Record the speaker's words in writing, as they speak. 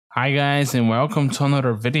Hi guys and welcome to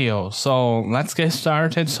another video. So let's get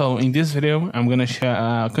started. So in this video I'm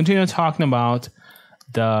gonna continue talking about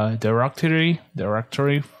the directory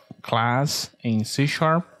class in C#.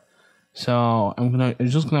 So I'm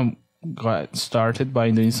just gonna get started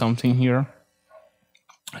by doing something here.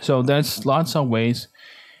 So there's lots of ways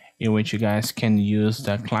in which you guys can use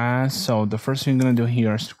the class. So the first thing I'm gonna do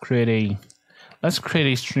here is to let's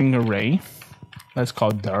create a string array. Let's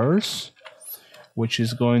call dirs, which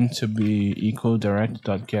is going to be equal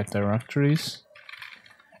direct.get directories,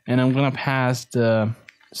 and I'm gonna pass the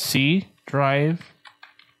C drive.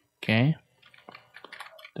 Okay,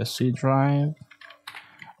 the C drive.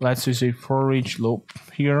 Let's use a for each loop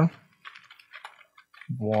here.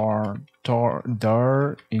 Var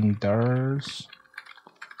dir in dirs.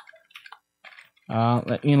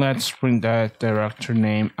 Let's print that directory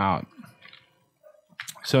name out.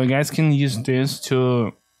 So you guys can use this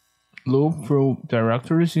to loop through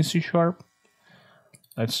directories in C#.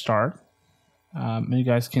 Let's start. You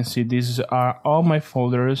guys can see these are all my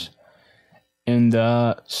folders in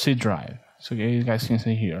the C drive. So you guys can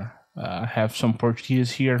see here, I have some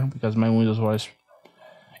Portuguese here because my Windows was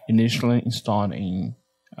initially installed in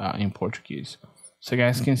Portuguese. So you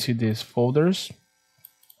guys can see these folders.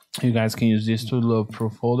 You guys can use this to loop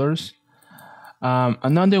through folders.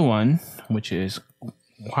 Another one, which is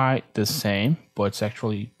quite the same, but it's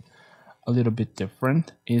actually a little bit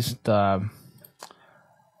different, is the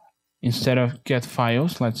instead of get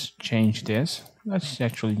files, let's change this. Let's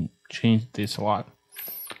actually change this a lot.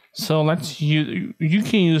 So you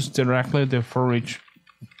can use directly the for each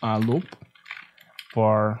loop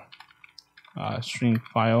for string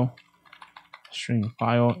file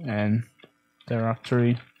and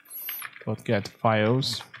directory get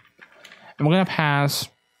files. I'm gonna pass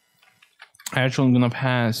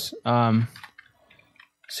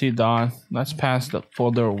C dot. Let's pass the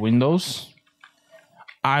folder Windows.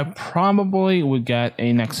 I probably would get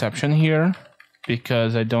an exception here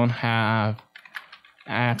because I don't have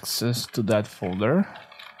access to that folder,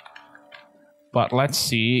 but let's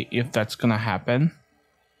see if that's gonna happen.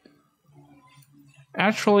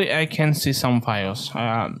 Actually, I can see some files.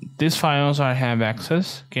 These files I have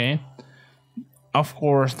access. Okay, of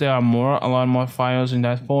course there are a lot more files in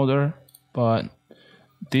that folder, but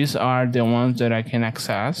these are the ones that I can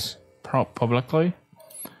access publicly.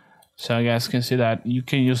 So you guys can see that you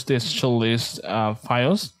can use this to list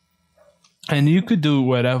files, and you could do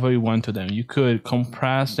whatever you want to them. You could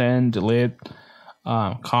compress and delete,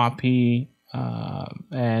 copy,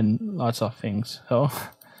 and lots of things. So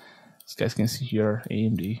you guys can see here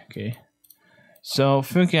AMD. Okay, so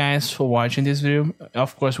thank you guys for watching this video.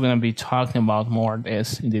 Of course, we're gonna be talking about more of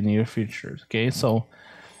this in the near future. Okay, so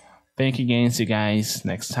thank you again. See you guys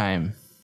next time.